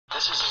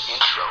This is an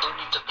intro. Who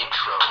needs an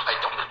intro? I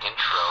don't need an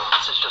intro.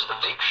 This is just a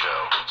vape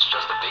show. It's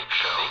just a vape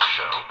show. Vape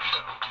show.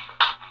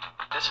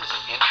 This is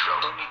an intro.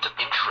 Who needs an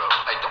intro?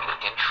 I don't need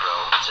an intro.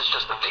 This is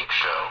just a vape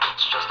show.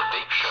 It's just a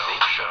vape show.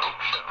 Vape show.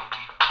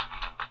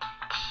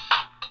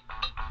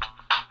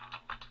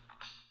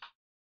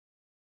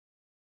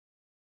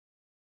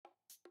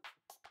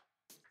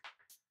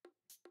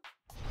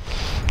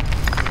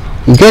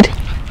 You good?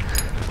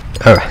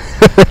 All right.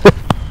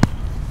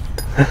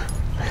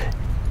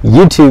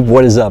 YouTube,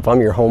 what is up?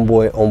 I'm your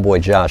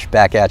OhmBoy Josh,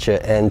 back at you.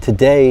 And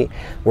today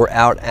we're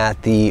out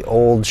at the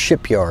old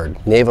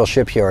shipyard, Naval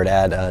Shipyard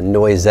at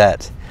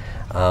Noisette.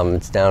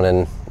 It's down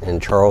in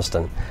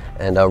Charleston.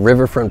 And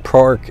Riverfront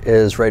Park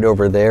is right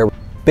over there.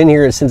 Been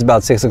here since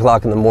about 6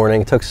 o'clock in the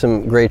morning. Took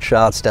some great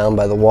shots down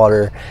by the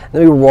water. And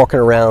then we were walking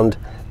around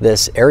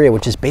this area,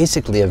 which is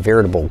basically a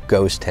veritable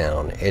ghost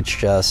town. It's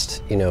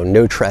just, you know,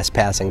 no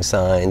trespassing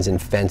signs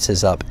and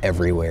fences up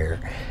everywhere.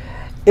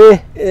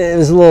 It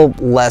was a little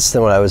less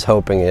than what I was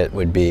hoping it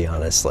would be,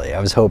 honestly. I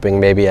was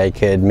hoping maybe I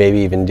could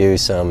even do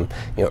some,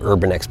 you know,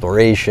 urban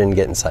exploration,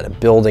 get inside a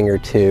building or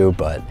two,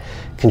 but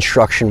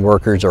construction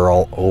workers are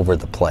all over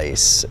the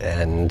place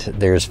and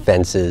there's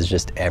fences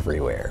just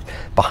everywhere.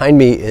 Behind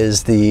me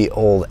is the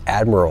old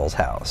Admiral's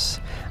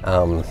house.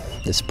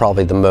 This is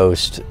probably the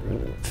most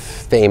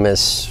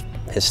famous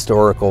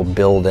historical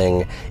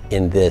building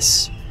in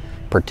this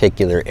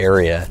particular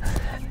area.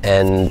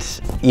 And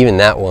even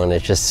that one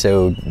is just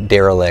so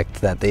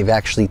derelict that they've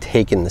actually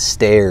taken the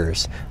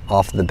stairs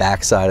off the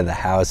back side of the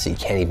house, so you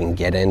can't even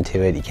get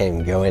into it, you can't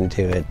even go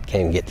into it,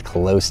 can't even get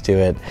close to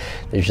it.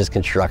 There's just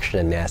construction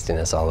and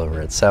nastiness all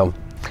over it. So,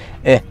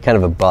 kind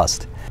of a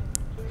bust.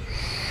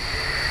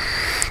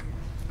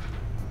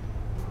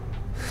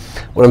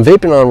 What I'm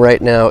vaping on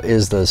right now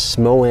is the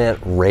Smoant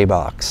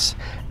Rabox.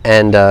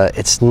 And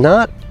it's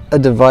not a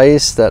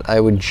device that I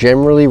would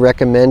generally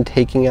recommend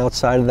taking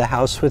outside of the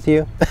house with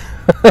you.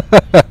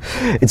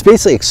 It's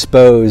basically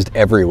exposed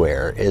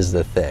everywhere is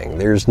the thing.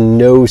 There's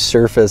no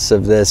surface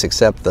of this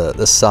except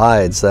the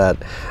sides that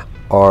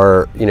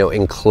are, you know,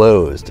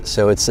 enclosed.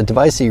 So it's a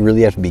device that you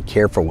really have to be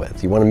careful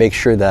with. You want to make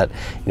sure that,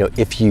 you know,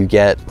 if you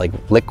get like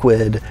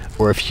liquid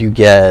or if you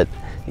get,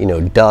 you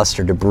know, dust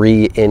or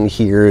debris in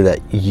here, that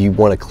you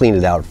want to clean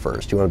it out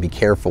first. You want to be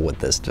careful with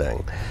this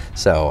thing.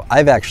 So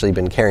I've actually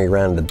been carrying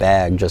around the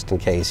bag just in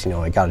case, you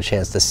know, I got a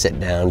chance to sit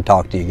down,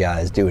 talk to you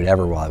guys, do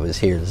whatever while I was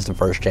here. This is the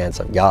first chance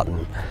I've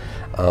gotten.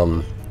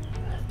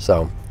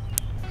 So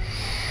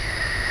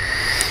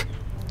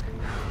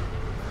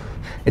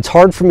it's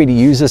hard for me to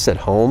use this at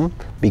home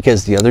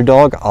because the other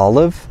dog,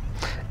 Olive,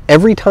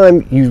 every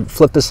time you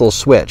flip this little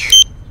switch,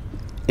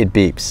 it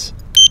beeps.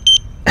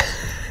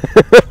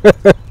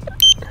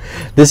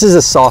 This is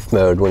a soft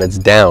mode when it's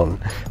down.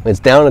 When it's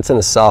down, it's in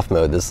a soft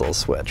mode, this little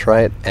switch,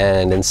 right?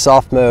 And in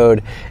soft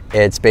mode,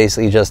 it's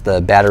basically just the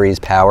battery's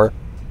power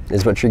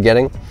is what you're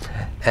getting.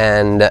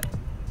 And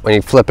when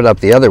you flip it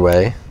up the other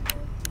way,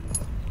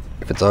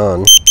 if it's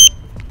on,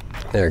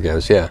 there it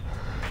goes, yeah.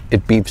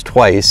 It beeps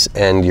twice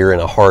and you're in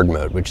a hard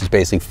mode, which is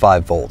basically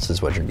 5 volts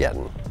is what you're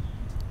getting.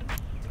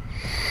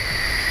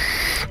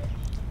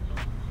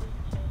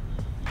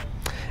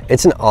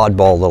 It's an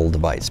oddball little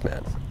device,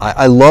 man.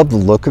 I love the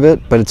look of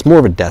it, but it's more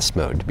of a desk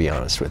mode, to be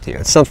honest with you.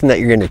 It's something that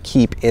you're gonna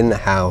keep in the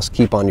house,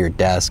 keep on your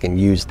desk and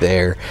use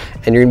there,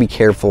 and you're gonna be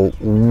careful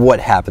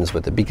what happens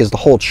with it because the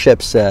whole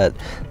chipset,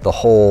 the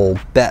whole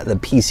the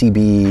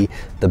PCB,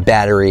 the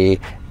battery,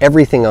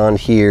 everything on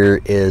here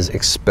is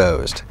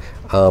exposed.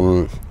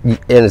 And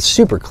it's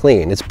super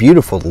clean. It's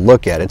beautiful to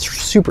look at. It's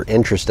super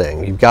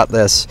interesting. You've got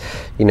this,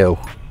 you know,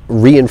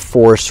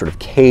 reinforced sort of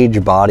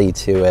cage body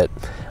to it,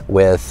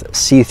 with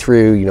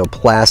see-through, you know,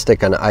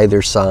 plastic on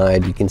either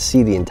side. You can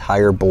see the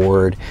entire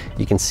board,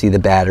 you can see the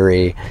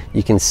battery,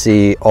 you can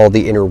see all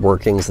the inner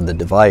workings of the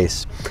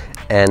device,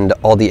 and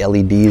all the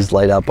LEDs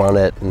light up on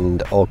it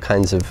and all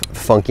kinds of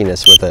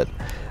funkiness with it.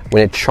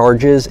 When it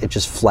charges, it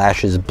just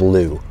flashes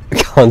blue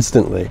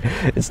constantly.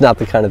 It's not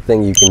the kind of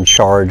thing you can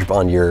charge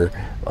on your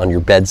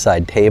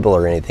bedside table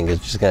or anything.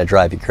 It's just gonna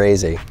drive you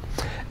crazy.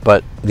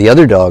 But the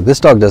other dog, this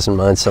dog doesn't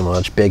mind so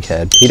much, Big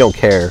Head, he don't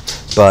care,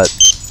 but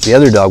the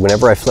other dog,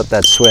 whenever I flip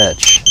that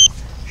switch,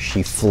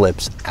 she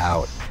flips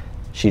out.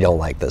 She don't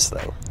like this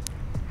thing.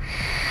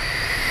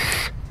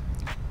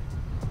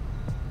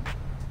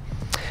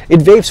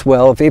 It vapes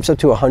well, it vapes up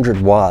to 100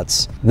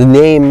 watts. The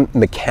name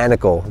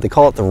Mechanical, they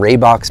call it the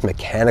Rabox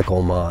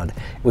Mechanical mod,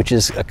 which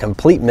is a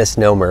complete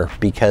misnomer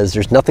because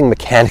there's nothing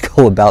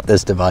mechanical about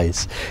this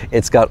device.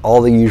 It's got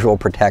all the usual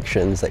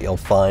protections that you'll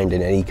find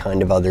in any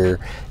kind of other,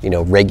 you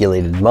know,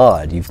 regulated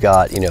mod. You've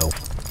got, you know,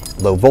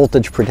 low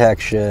voltage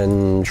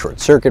protection, short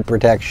circuit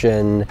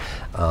protection,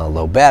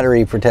 low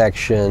battery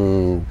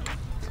protection.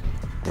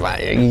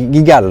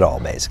 You got it all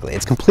basically.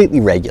 It's completely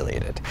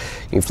regulated.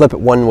 You flip it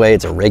one way,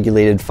 it's a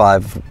regulated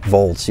 5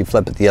 volts. You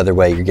flip it the other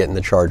way, you're getting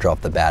the charge off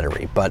the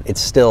battery, but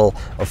it's still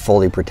a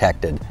fully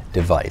protected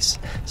device.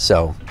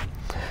 So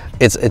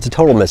it's a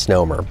total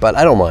misnomer, but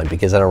I don't mind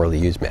because I don't really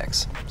use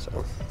mechs.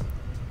 So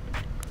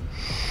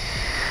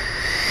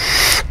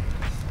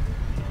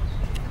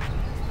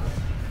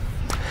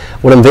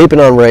What I'm vaping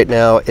on right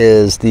now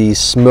is the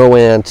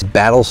Smoant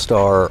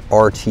Battlestar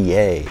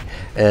RTA.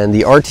 And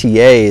the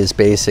RTA is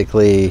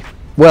basically,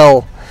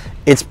 well,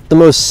 it's the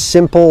most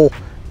simple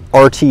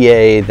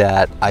RTA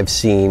that I've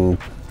seen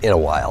in a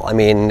while. I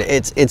mean,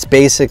 it's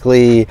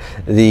basically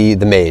the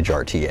Mage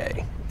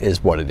RTA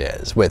is what it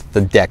is, with the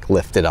deck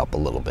lifted up a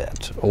little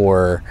bit,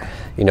 or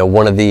you know,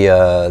 one of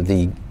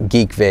the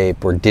Geek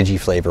Vape or Digi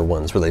Flavor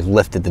ones where they've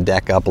lifted the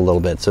deck up a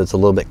little bit so it's a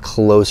little bit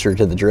closer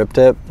to the drip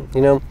tip, you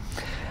know.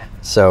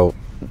 So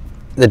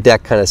the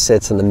deck kind of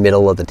sits in the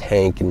middle of the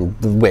tank and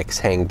the wicks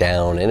hang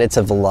down, and it's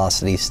a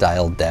velocity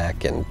style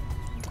deck, and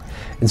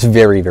it's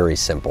very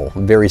simple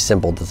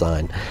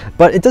design,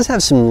 but it does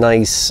have some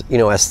nice, you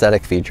know,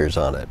 aesthetic features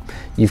on it.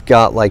 You've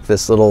got like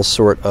this little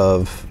sort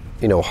of,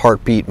 you know,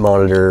 heartbeat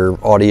monitor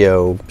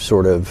audio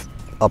sort of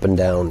up and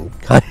down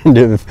kind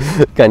of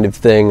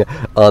thing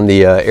on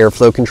the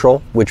airflow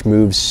control, which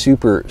moves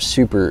super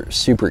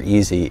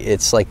easy.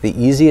 It's like the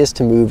easiest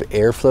to move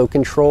airflow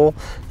control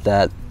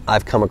that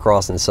I've come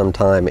across in some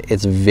time.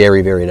 It's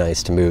very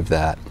nice to move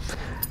that.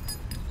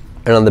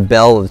 And on the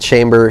bell of the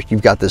chamber,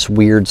 you've got this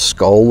weird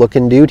skull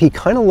looking dude. He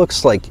kind of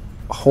looks like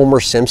Homer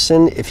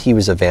Simpson if he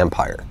was a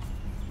vampire.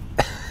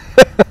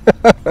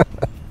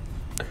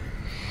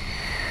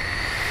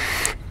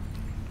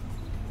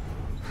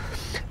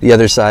 The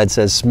other side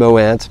says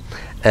Smoant,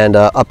 and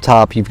up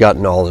top you've got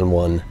an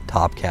all-in-one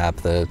top cap.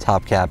 The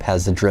top cap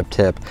has the drip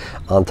tip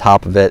on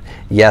top of it.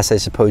 Yes, I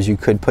suppose you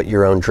could put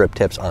your own drip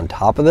tips on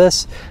top of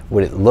this.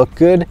 Would it look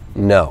good?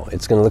 No,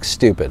 it's gonna look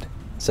stupid.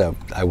 So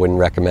I wouldn't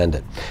recommend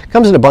it.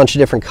 Comes in a bunch of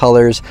different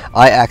colors.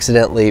 I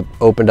accidentally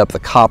opened up the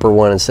copper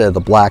one instead of the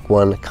black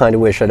one. Kind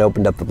of wish I'd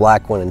opened up the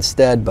black one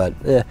instead, but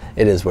it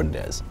is what it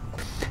is.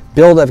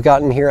 Build I've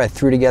gotten here, I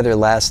threw together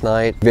last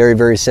night.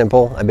 Very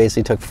simple. I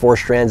basically took 4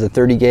 strands of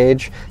 30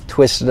 gauge,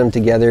 twisted them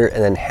together,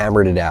 and then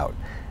hammered it out.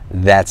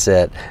 That's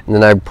it. And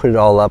then I put it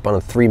all up on a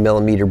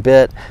 3mm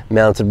bit,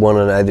 mounted one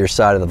on either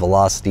side of the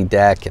velocity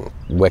deck, and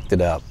wicked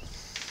it up.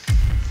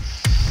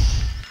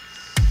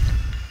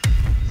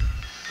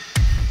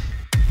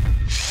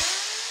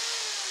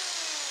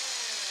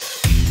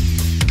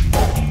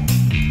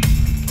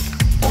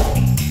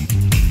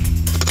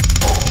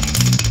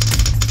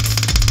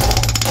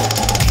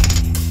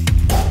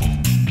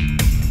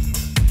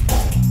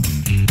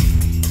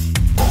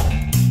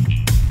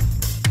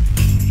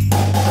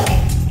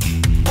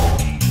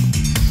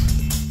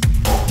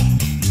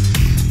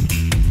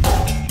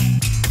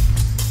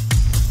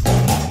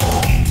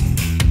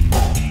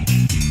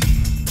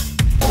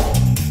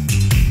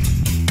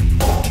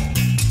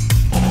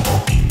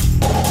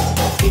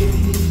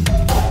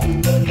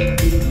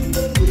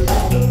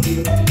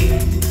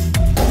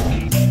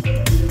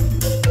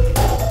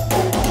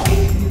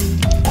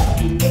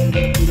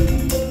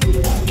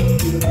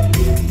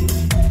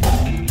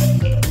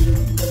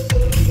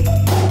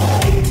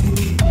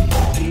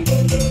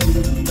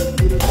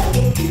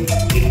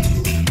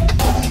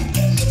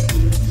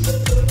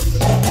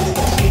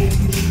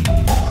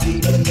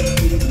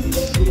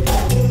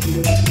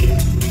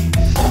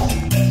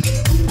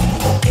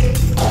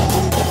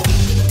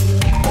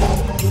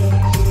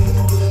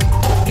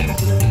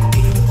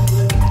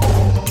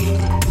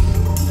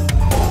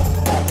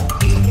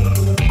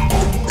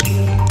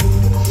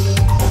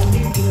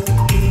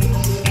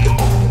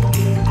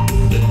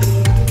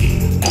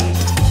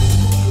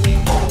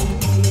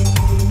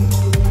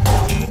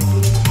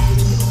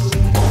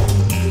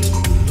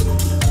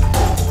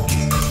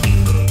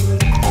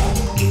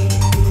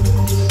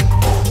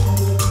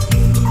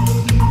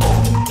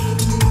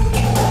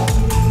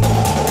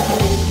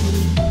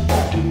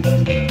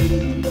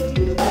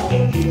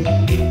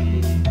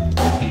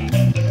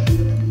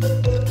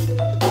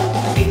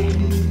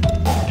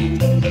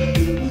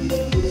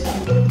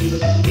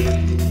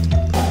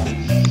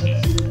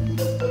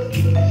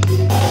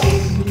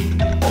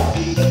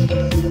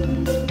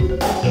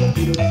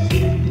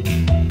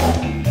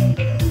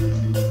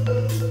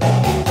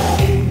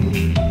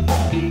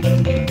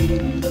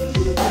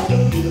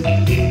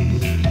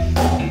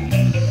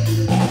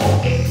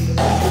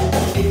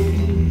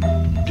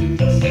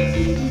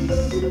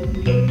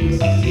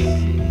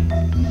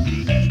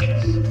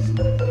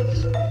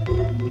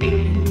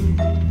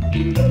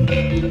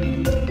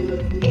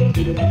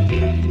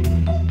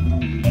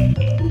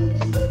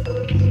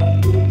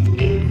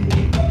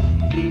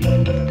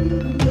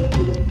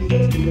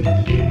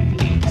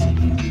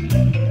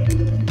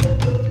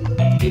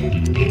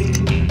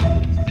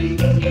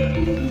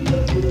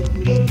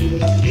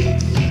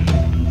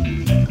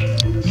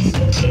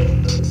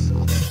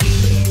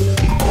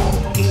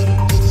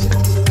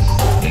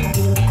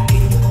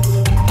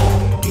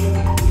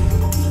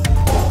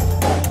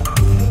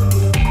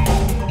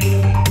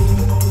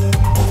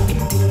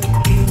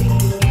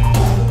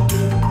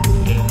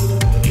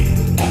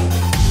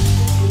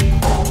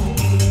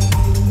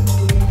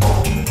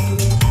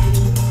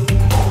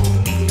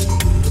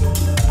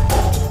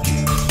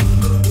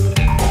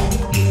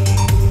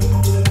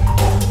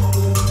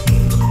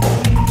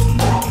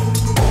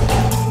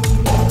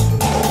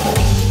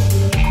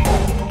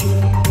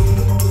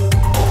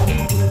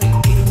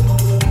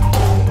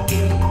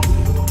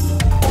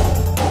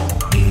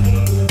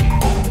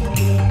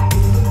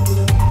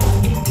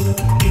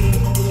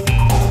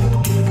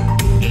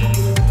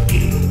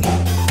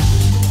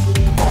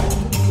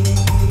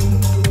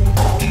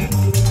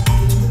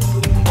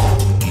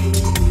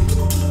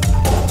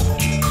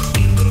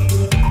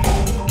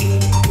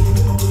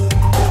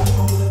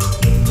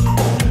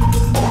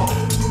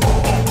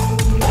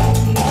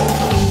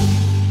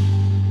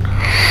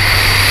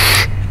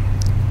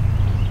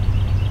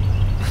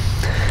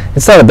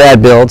 It's not a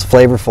bad build, it's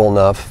flavorful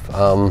enough.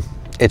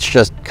 It's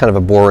just kind of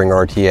a boring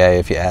RTA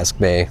if you ask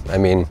me. I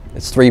mean,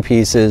 it's 3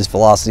 pieces,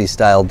 velocity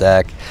style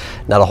deck,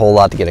 not a whole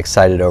lot to get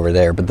excited over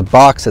there, but the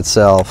box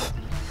itself,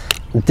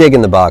 I'm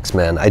digging the box,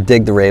 man. I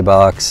dig the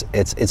Rabox.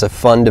 It's a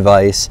fun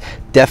device,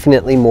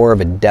 definitely more of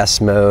a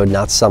desk mode,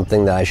 not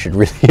something that I should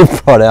really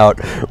have brought out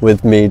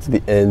with me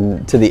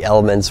to the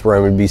elements where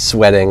I'm gonna be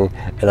sweating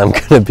and I'm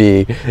gonna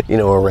be, you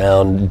know,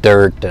 around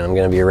dirt and I'm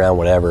gonna be around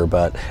whatever,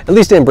 but at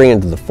least I didn't bring it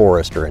into the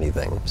forest or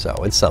anything, so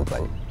it's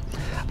something.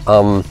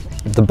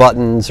 The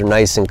buttons are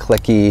nice and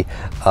clicky.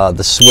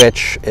 The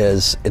switch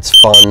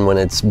it's fun when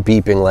it's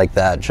beeping like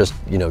that. Just,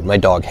 you know, my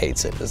dog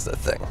hates it is the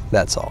thing,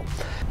 that's all.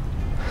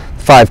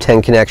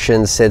 510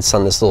 connection sits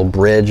on this little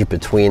bridge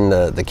between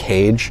the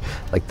cage,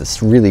 like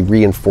this really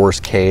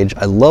reinforced cage.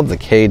 I love the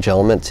cage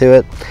element to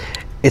it.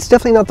 It's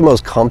definitely not the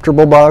most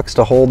comfortable box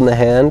to hold in the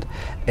hand.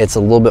 It's a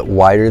little bit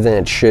wider than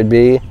it should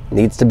be,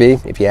 needs to be,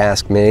 if you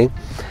ask me.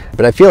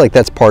 But I feel like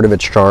that's part of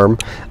its charm.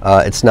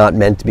 It's not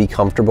meant to be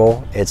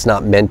comfortable. It's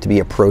not meant to be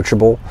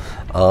approachable.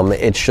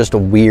 It's just a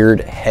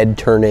weird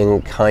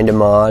head-turning kind of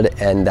mod,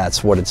 and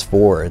that's what it's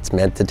for. It's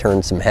meant to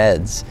turn some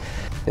heads.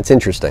 It's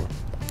interesting.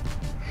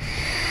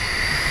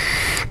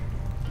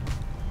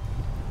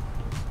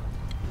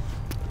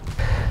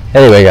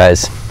 Anyway,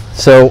 guys,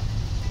 so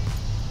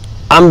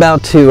I'm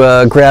about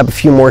to grab a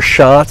few more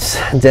shots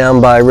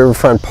down by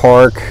Riverfront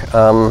Park.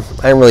 I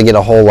didn't really get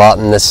a whole lot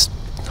in this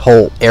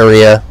whole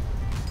area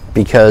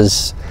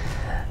because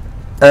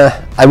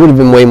I would have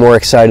been way more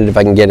excited if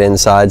I can get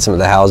inside some of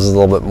the houses a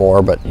little bit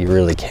more, but you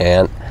really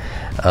can't.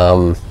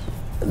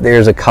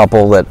 There's a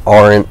couple that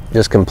aren't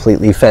just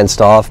completely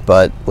fenced off,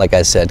 but like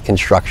I said,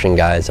 construction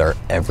guys are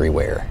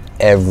everywhere,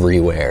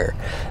 everywhere.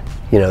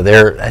 You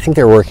know, I think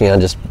they're working on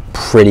just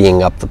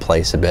prettying up the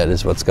place a bit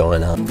is what's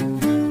going on.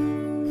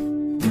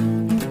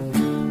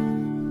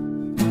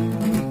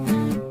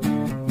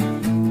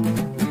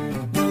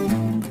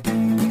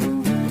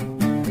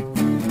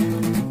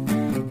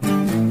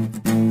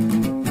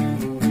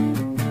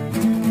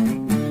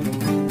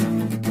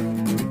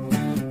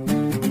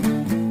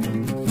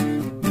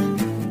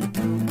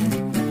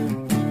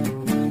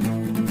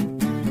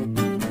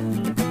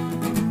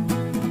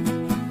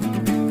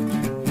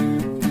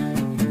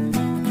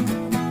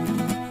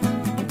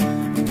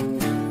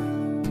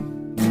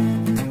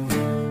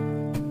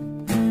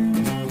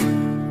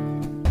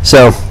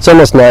 So it's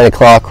almost 9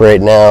 o'clock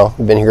right now.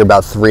 We've been here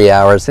about 3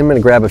 hours. I'm gonna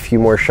grab a few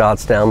more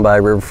shots down by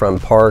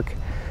Riverfront Park,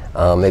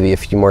 maybe a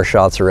few more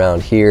shots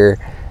around here,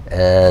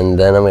 and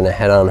then I'm gonna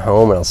head on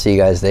home and I'll see you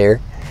guys there.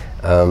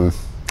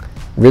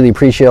 Really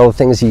appreciate all the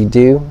things you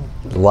do,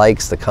 the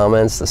likes, the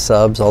comments, the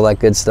subs, all that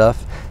good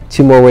stuff.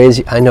 2 more ways,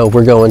 I know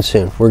we're going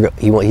soon.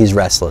 He's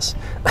restless.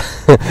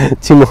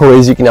 2 more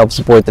ways you can help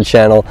support the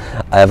channel.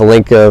 I have a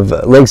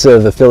links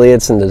of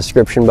affiliates in the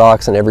description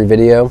box in every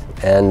video,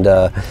 and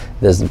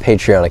there's the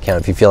Patreon account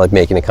if you feel like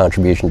making a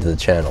contribution to the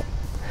channel.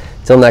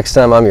 Till next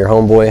time, I'm your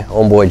homeboy,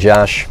 OhmBoy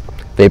Josh.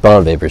 Vape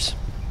on, vapors.